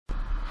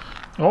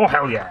Oh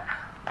hell yeah!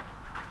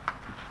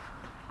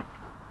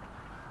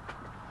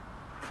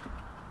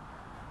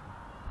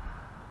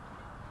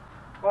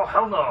 Oh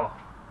hell no!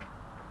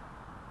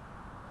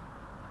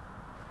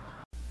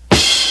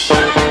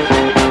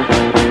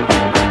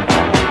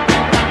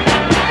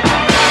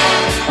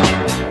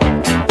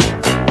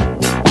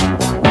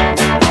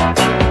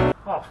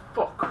 Oh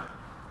fuck!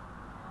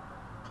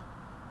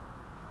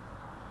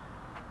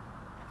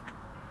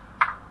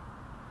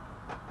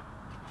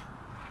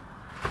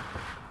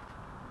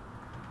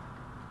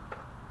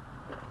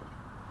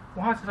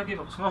 Why did I give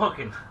up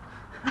smoking?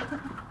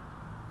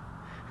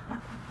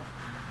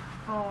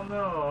 Oh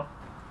no!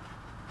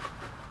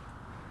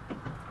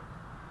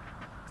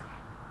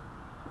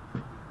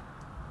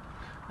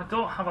 I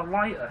don't have a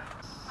lighter.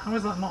 How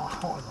is that not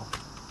hot enough?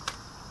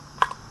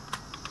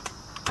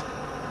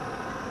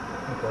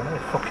 I nearly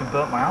fucking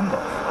burnt my hand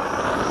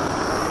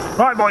off.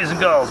 Right, boys and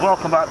girls,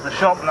 welcome back to the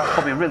shop. And that's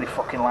probably really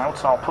fucking loud,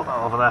 so I'll put that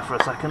over there for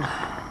a second.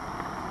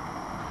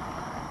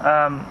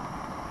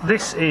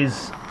 This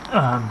is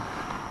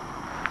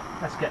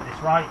let's get this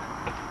right.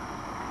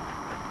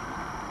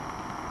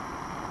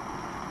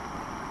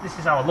 This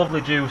is our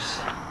lovely juice.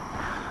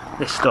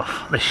 This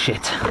stuff, this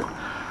shit.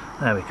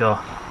 There we go.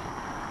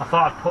 I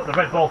thought I'd put the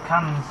Red Bull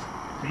cans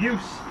to use.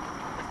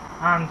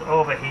 And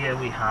over here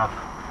we have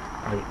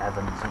the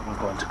Evans that we're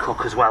going to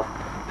cook as well.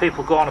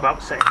 People go on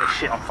about setting this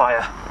shit on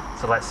fire,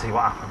 so let's see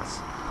what happens.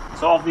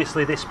 So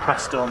obviously this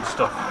Prestone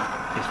stuff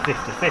is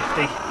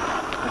 50-50.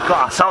 We've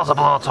got ourselves a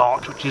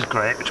blowtorch, which is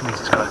great, which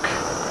means it's going to...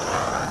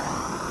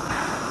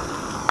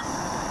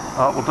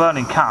 Oh, we're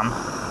burning can.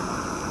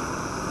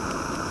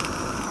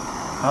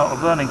 Oh,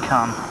 we're burning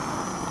can.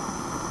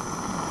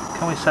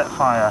 Can we set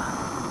fire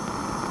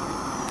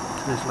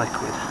to this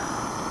liquid?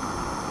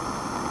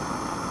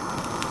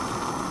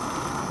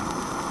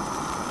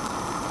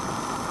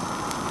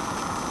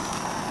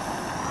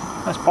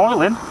 It's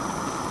boiling.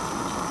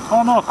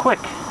 Oh no, quick.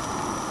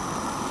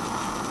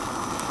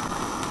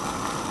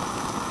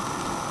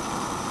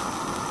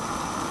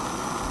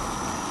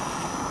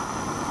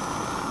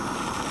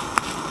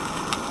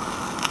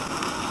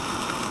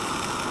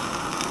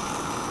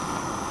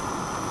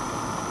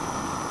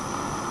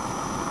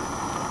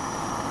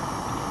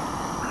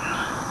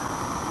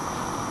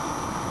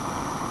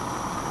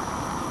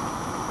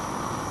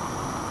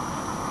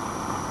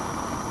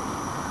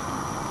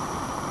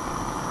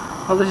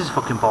 Well, this is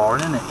fucking boring,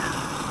 isn't it?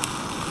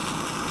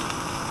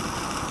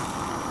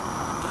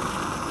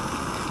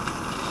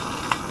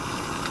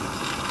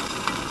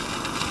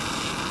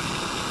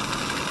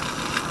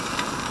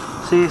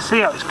 So you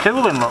see how it's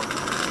cooling, look.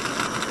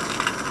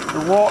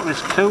 The water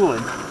is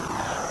cooling.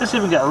 Let's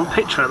even get a little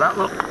picture of that,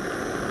 look.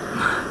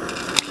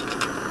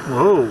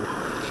 Whoa.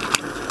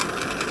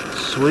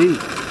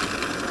 Sweet.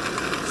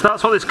 So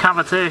that's what this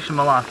cavitation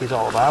malarkey is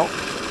all about.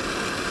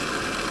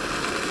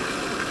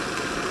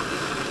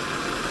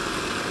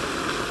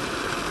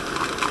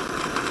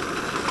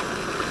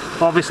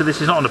 Obviously this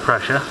is not under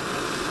pressure,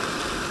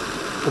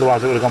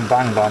 otherwise it would have gone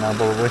bang by now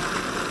probably.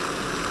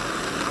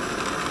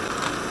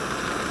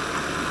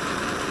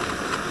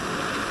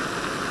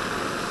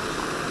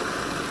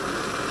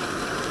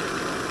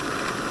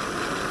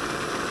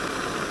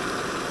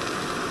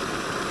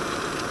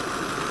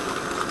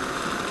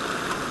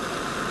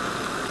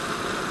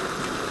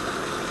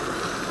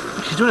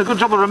 She's doing a good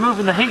job of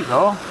removing the heat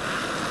though.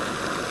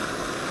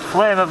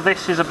 Flame of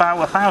this is about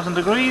 1000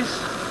 degrees.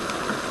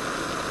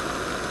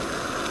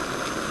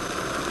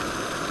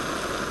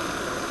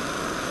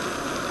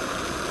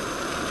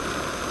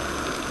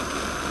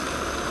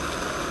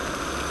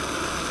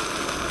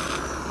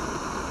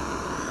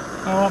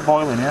 Oh, not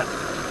boiling yet.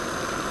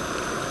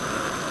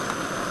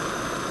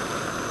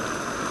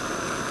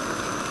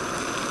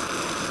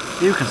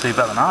 You can see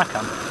better than I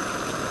can.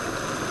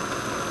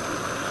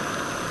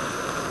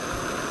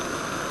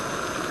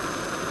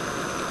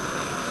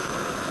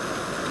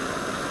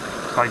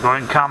 It's like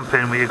going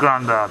camping with your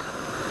granddad.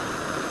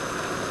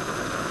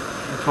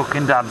 Your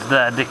fucking dad's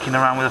there dicking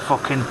around with a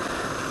fucking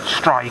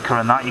striker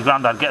and that. Your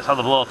granddad gets out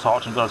the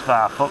blowtorch and goes,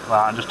 "Ah, fuck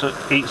that," and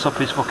just eats up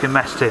his fucking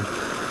mess tin.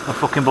 A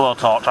fucking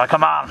blowtorch, like a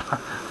man.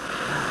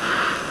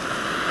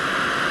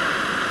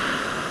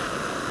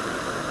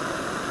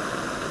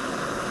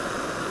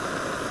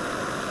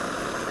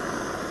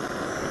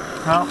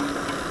 Well,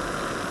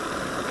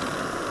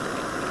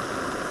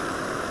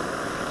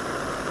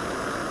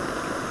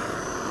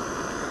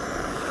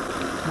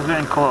 we're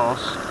getting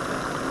close.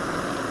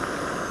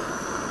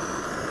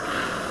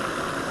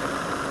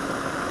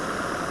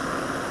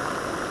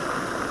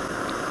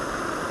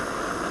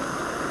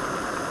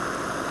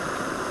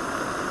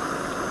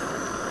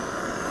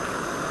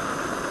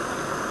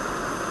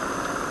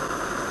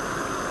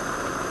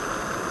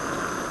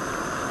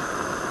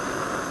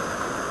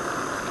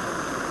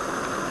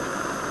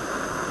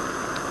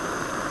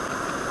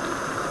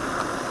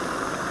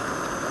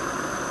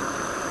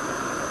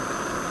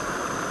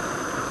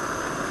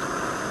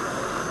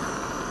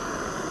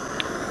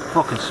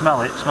 Fucking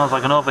smell it, smells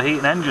like an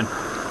overheating engine.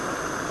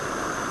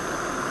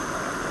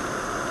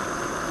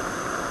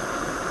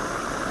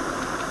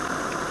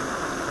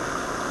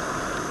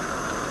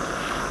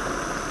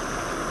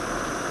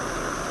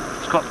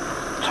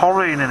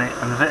 taurine in it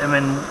and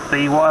vitamin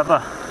B whatever.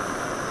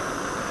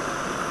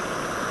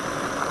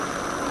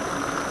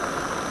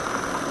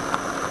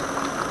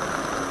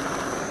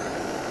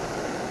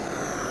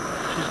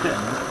 She's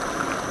getting it.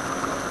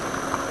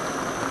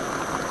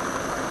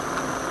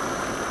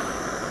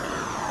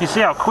 You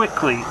see how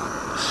quickly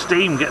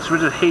steam gets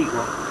rid of the heat,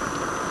 look.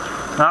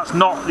 That's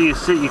not, you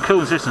see, your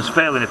cooling system's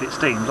failing if it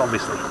steams,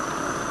 obviously.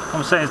 What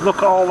I'm saying is, look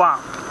at all that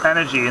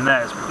energy in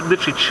there. It's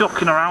literally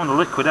chucking around the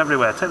liquid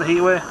everywhere. Take the heat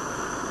away,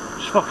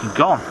 it's fucking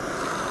gone.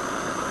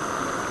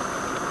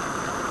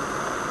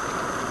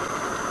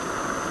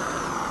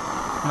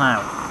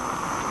 Now,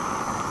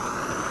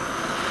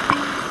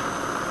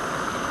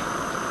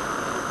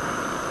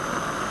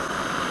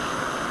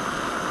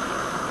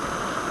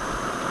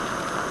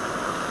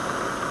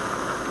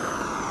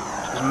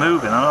 she's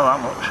moving, I know that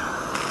much.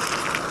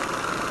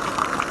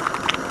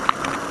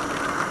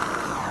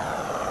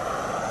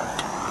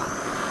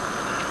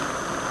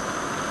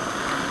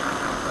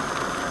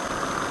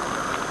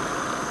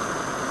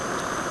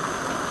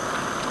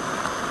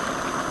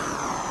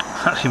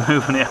 Actually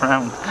moving it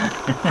around.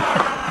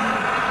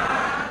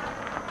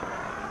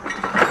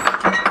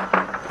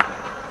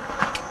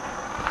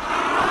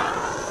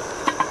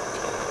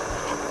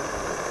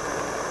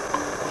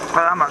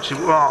 I'm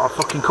actually, oh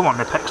fucking come on,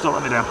 my pecs, don't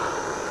let me down.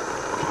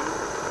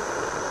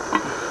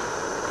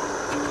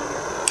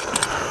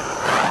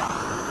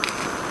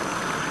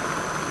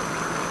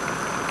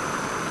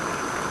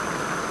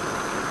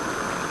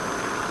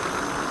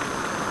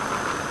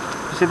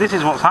 You see, this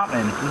is what's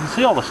happening. You can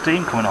see all the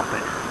steam coming off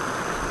it.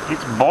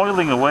 It's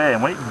boiling away,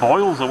 and when it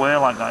boils away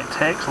like that, it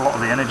takes a lot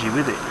of the energy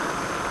with it.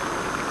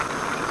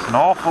 It's an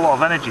awful lot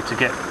of energy to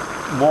get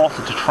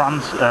water to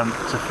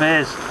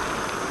phase,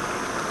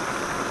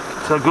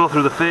 to go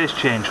through the phase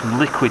change from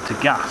liquid to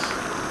gas.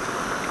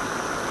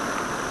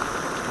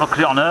 Look at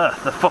it on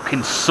Earth, the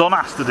fucking sun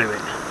has to do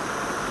it.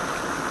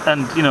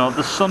 And you know,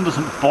 the sun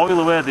doesn't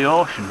boil away the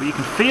ocean, but you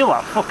can feel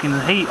that fucking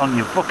heat on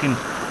your fucking,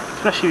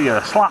 especially if you're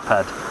a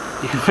slaphead,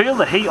 you can feel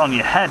the heat on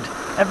your head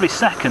every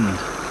second.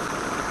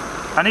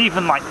 And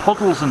even like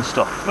puddles and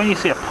stuff, when you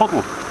see a puddle,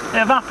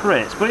 it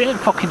evaporates, but it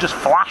ain't fucking just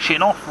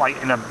flashing off like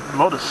in a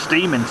load of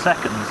steam in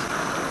seconds.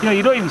 You know,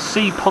 you don't even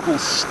see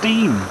puddles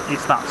steam,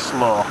 it's that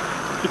slow,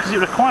 because it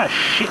requires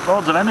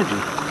shitloads of energy.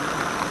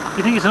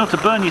 You think it's enough to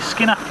burn your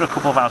skin after a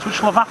couple of hours,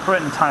 which will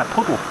evaporate an entire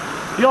puddle.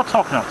 You're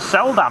talking about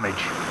cell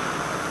damage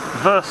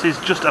versus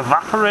just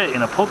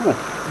evaporating a puddle,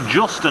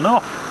 just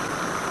enough.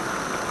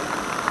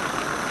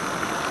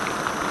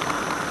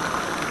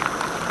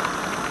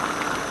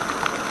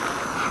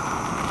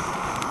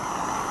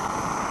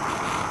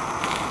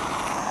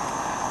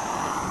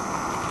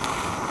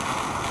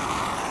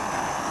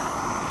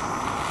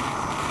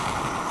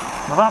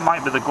 Well, that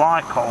might be the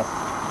glycol,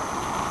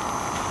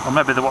 or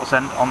maybe what's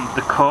on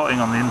the coating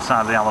on the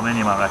inside of the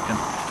aluminium, I reckon.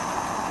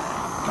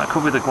 That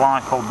could be the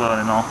glycol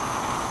burning off,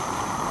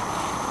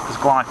 because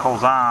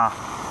glycols are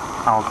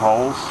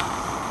alcohols.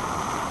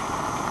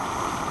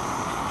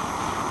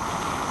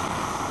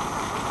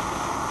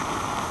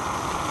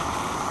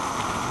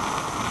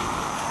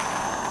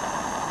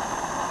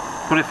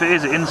 But if it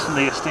is, it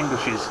instantly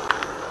extinguishes.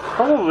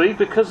 Probably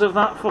because of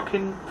that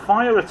fucking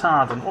fire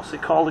retardant. What's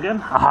it called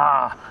again?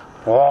 Aha!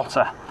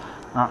 Water.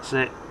 That's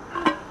it.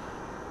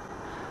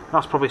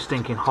 That's probably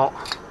stinking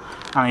hot.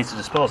 I need to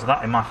dispose of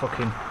that in my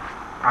fucking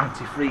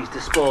antifreeze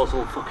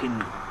disposal fucking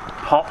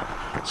pot.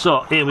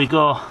 So here we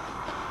go.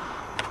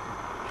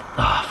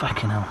 Oh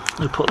fucking hell.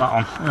 Who put that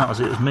on? That was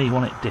it. It was me,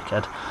 wasn't it,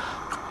 dickhead?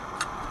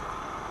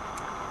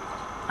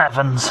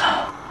 Evans.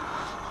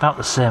 About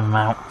the same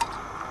amount.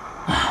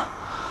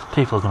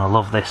 People are gonna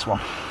love this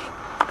one.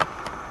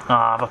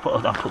 Ah, I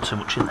put too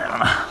much in there,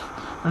 haven't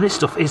I? And this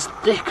stuff is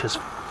thick as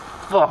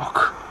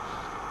fuck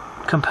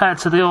compared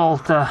to the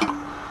old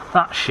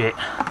that shit.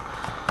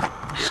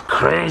 It's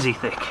crazy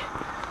thick.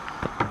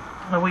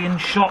 Are we in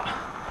shot?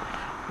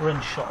 We're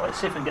in shot. Let's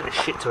see if we can get this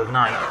shit to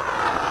ignite.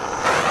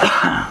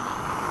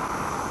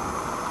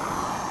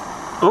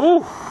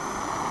 Ooh!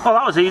 Oh,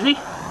 that was easy.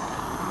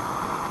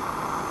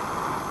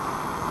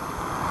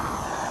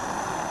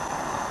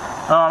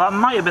 Oh, that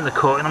might have been the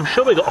coating. I'm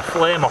sure we got a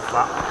flame off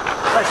that.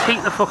 Let's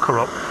heat the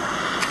fucker up.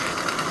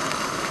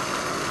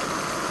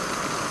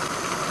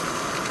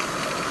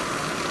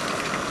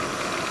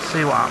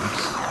 See what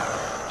happens.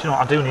 Do you know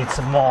what? I do need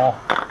some more.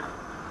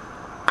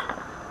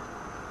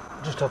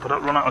 Just hope I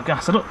don't run out of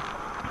gas. I don't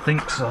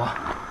think so.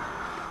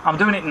 I'm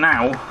doing it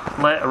now,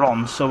 later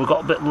on, so we've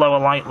got a bit lower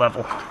light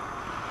level.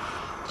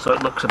 So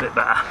it looks a bit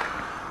better.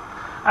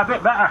 A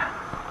bit better.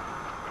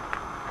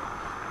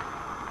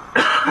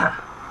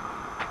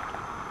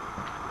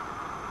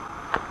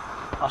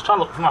 I was trying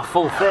to look for my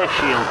full face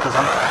shield because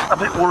I'm a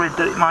bit worried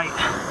that it might.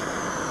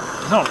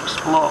 It's not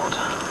explode.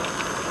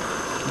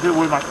 I'm a bit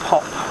worried it might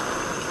pop.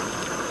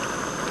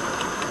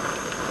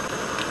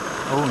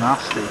 Oh,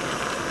 nasty.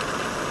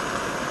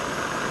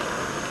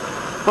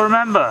 But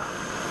remember,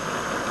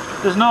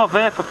 there's no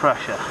vapour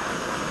pressure.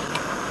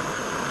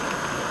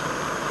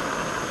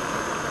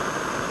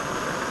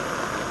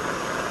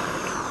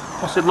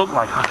 What's it look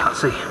like? I can't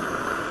see.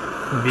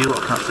 The view, I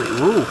can't see.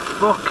 Whoa,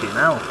 fucking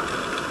hell.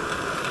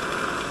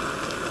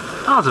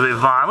 That was a bit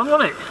violent,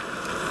 wasn't it?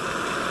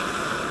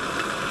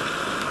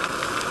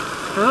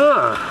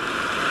 Ugh. I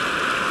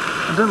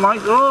didn't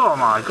like. Oh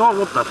my god,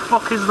 what the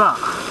fuck is that?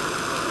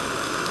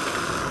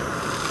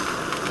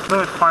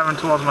 They're firing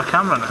towards my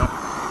camera now.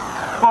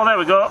 Well, there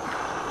we go.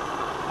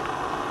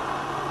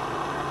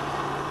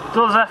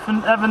 Does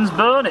Evans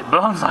burn? It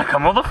burns like a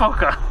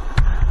motherfucker.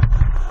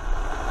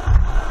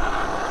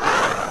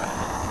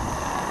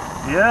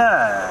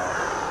 Yeah.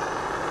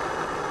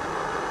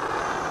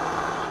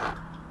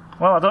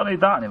 Well, I don't need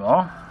that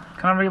anymore.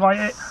 Can I relight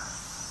it?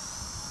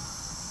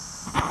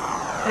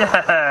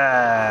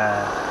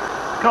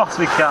 Yeah. Of course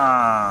we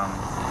can.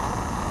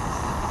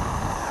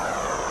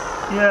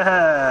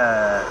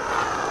 Yeah.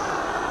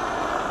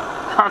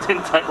 That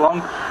didn't take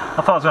long.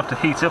 I thought I was going to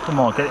have to heat it up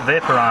more, get it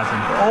vaporising,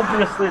 but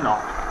obviously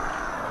not.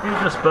 It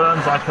just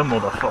burns like a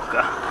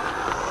motherfucker.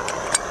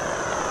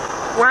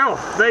 Well,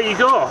 there you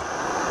go.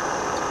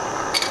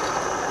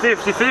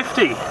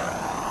 50-50.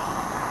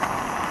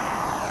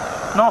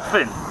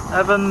 Nothing.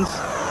 Evans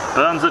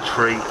burns a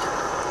tree.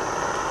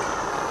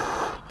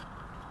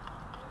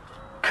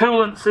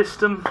 Coolant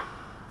system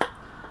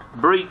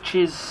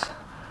breaches,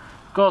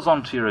 goes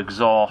onto your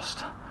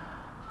exhaust.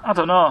 I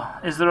don't know,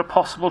 is there a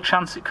possible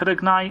chance it could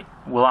ignite?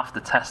 We'll have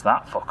to test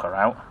that fucker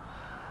out.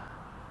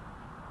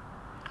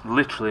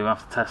 Literally, we'll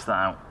have to test that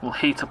out. We'll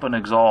heat up an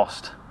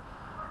exhaust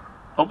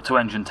up to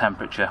engine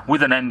temperature.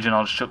 With an engine,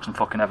 I'll just chuck some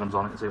fucking Evans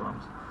on it and see what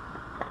happens.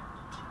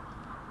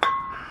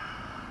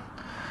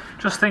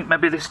 Just think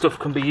maybe this stuff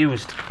can be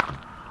used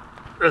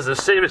as a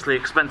seriously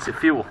expensive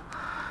fuel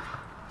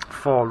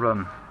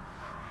for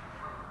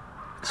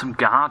some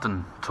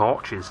garden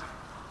torches.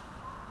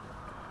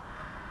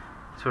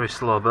 It's very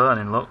slow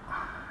burning, look.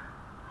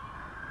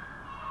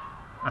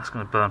 That's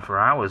going to burn for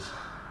hours.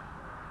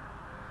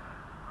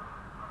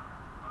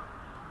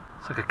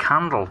 It's like a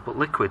candle, but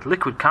liquid.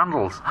 Liquid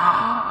candles.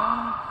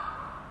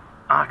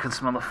 I can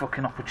smell a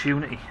fucking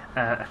opportunity,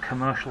 a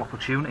commercial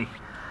opportunity.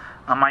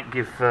 I might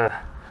give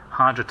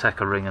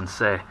Hydrotech a ring and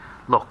say,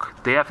 look,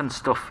 the Evans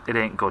stuff, it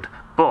ain't good,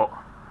 but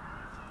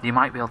you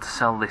might be able to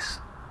sell this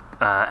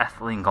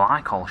ethylene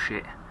glycol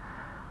shit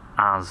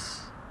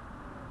as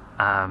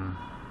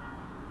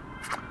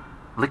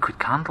liquid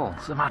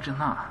candles. Imagine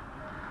that.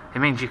 It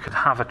means you could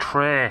have a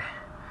tray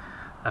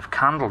of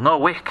candle, no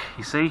wick,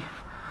 you see,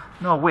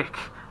 no wick.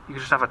 You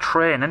could just have a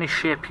tray in any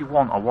shape you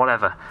want or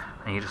whatever,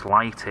 and you just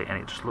light it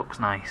and it just looks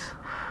nice.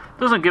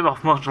 Doesn't give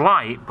off much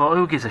light, but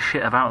who gives a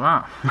shit about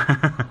that?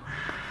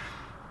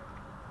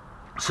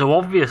 So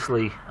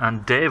obviously,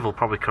 and Dave will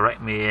probably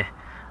correct me here,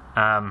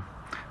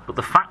 but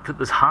the fact that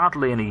there's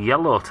hardly any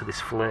yellow to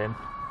this flame,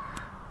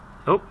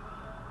 oh,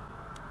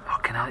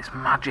 fucking hell, it's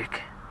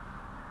magic.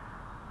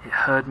 It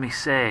heard me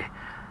say,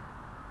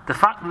 the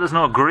fact that there's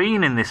no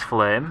green in this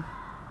flame,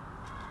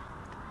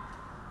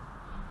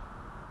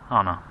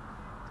 oh no,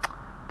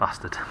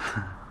 bastard.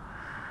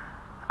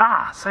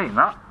 Saying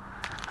that,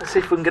 let's see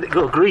if we can get it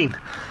go green.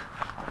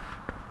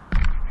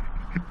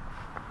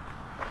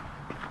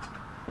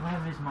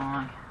 Where is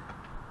my...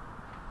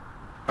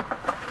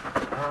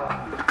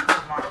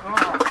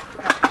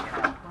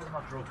 where's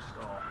my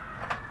drugstore?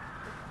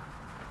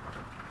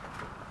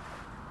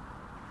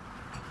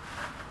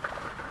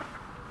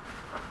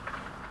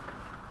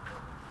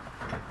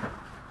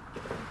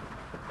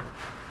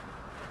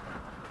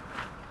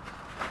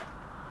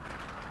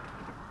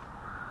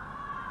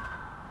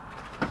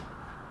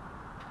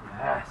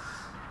 Yes.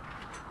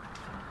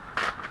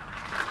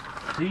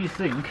 Do you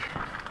think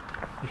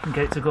we can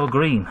get it to go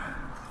green?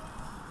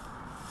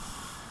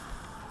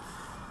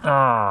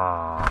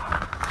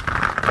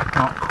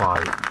 Not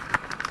quite.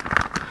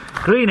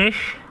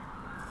 Greenish.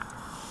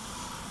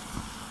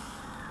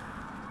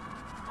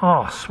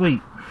 Oh,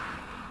 sweet.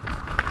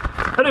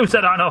 And who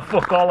said I know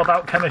fuck all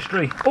about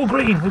chemistry? Oh,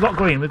 green, we've got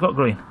green, we've got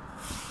green.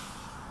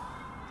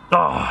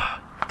 Oh,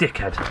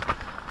 dickhead.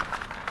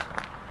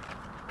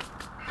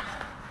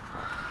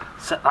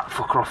 Set that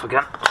fucker off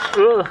again.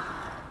 Ugh.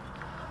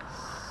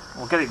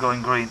 We'll get it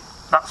going green.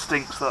 That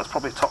stinks, that's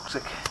probably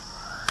toxic.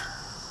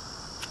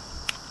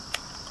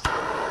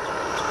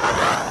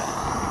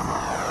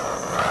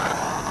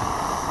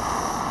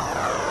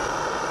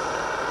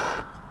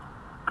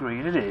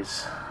 Green it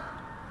is.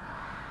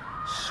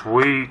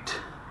 Sweet.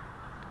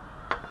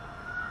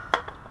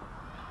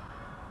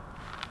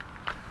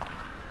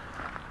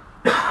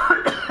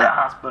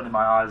 That's burning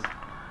my eyes.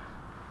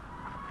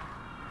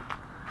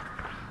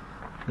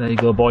 There you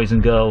go, boys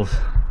and girls.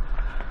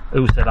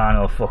 Who said I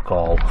know fuck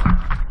all?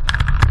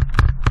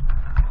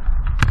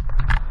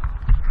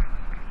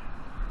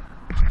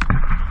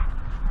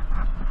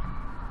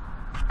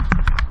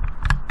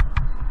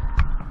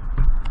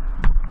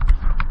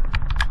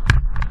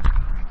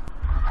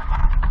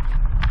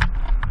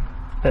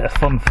 Bit of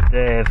fun for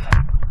Dave.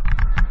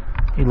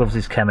 He loves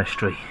his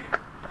chemistry.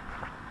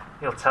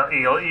 He'll tell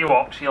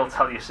he'll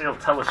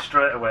tell us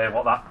straight away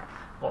what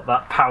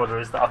that powder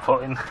is that I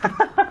put in.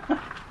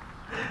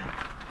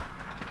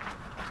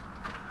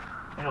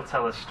 He'll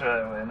tell us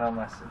straight away, no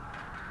messing.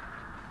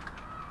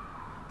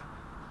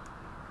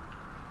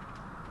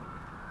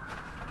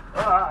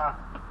 Ah.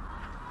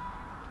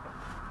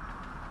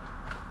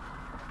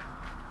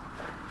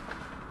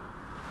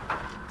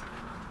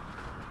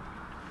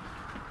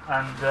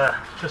 And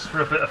just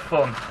for a bit of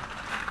fun,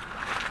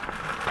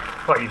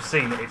 well, you've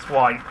seen it, it's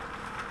white.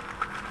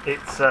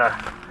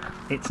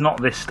 It's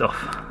not this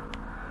stuff.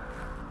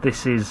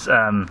 This is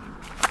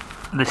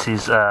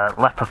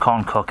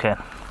leprechaun cocaine.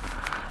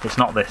 It's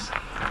not this.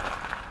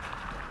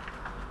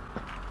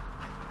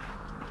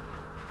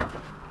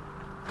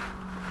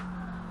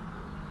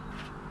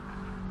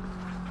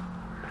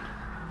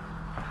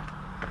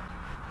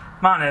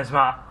 My name's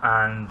Matt,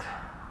 and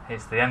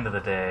it's the end of the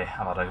day.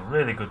 I've had a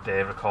really good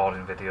day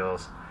recording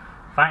videos.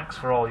 Thanks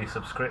for all your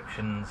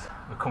subscriptions.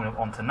 We're coming up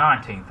onto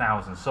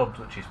 19,000 subs,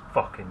 which is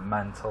fucking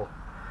mental.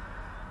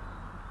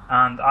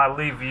 And I'll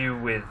leave you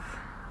with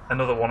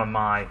another one of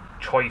my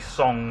choice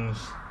songs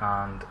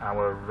and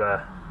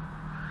our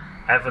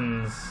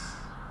Evans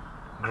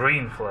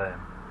Green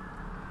Flame.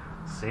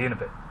 See you in a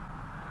bit.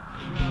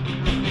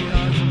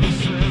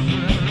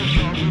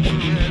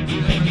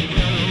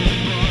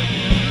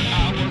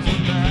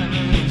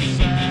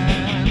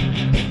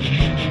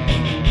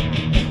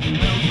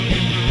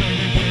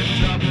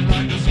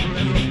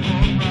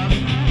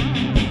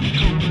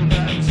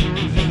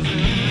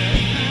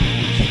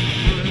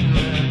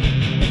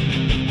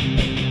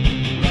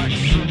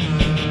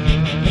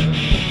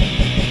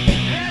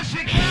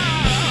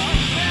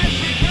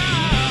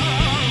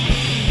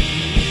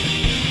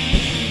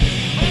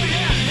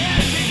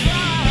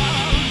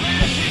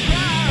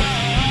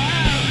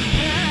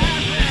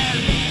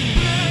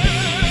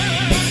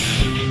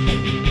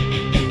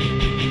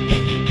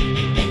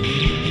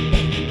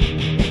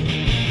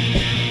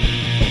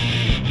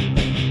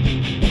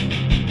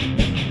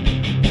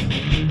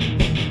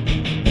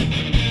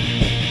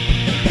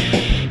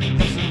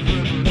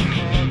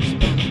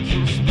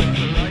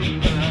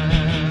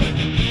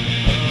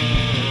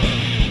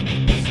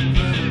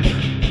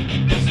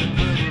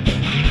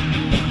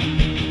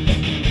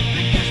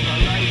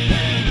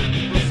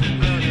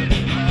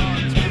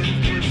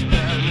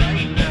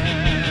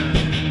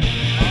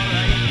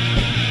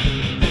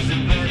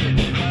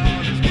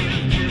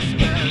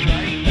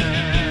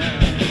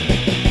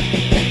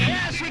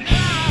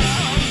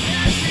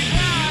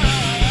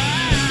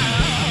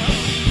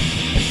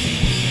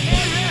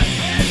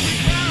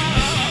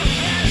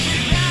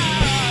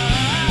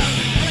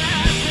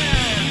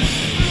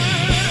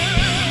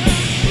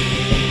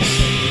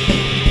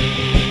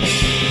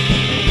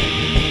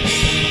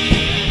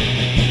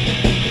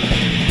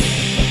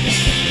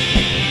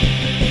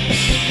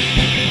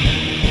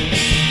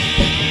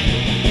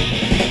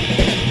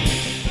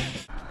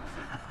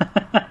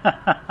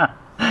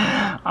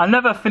 I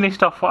never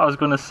finished off what I was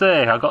going to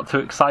say. I got too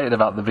excited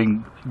about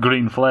the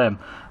green flame.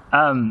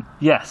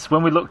 Yes,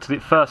 when we looked at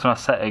it first, when I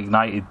set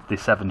ignited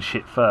this Evans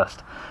shit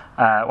first,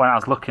 when I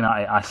was looking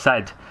at it, I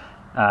said,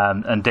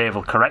 and Dave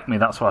will correct me,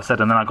 that's what I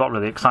said, and then I got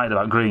really excited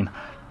about green,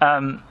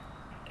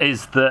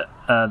 is that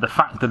the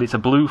fact that it's a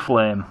blue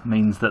flame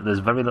means that there's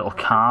very little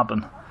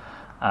carbon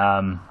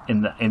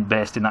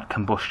based in that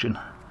combustion,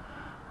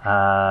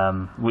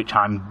 which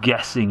I'm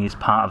guessing is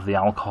part of the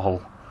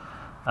alcohol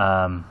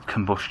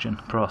combustion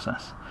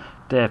process.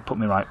 Dave, put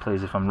me right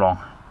please if I'm wrong,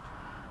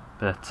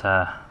 but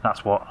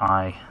that's what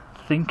I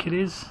think it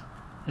is.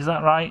 Is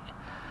that right?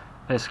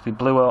 Basically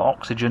bluer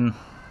oxygen,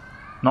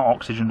 not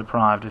oxygen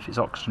deprived. If it's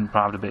oxygen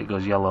deprived a bit, it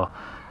goes yellow.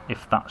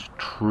 If that's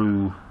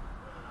true,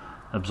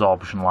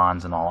 absorption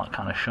lines and all that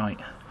kind of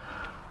shite.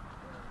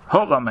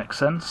 Hope that makes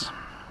sense.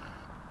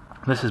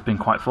 This has been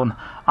quite fun.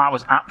 I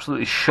was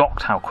absolutely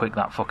shocked how quick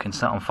that fucking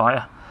set on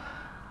fire.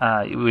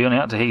 We only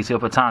had to heat it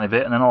up a tiny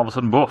bit, and then all of a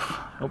sudden, boof,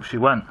 up she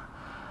went.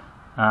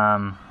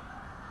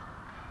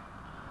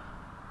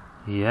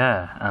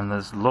 Yeah, and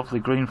there's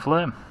lovely green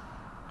flame.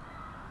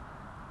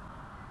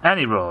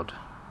 Any road.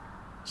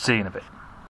 See you in a bit.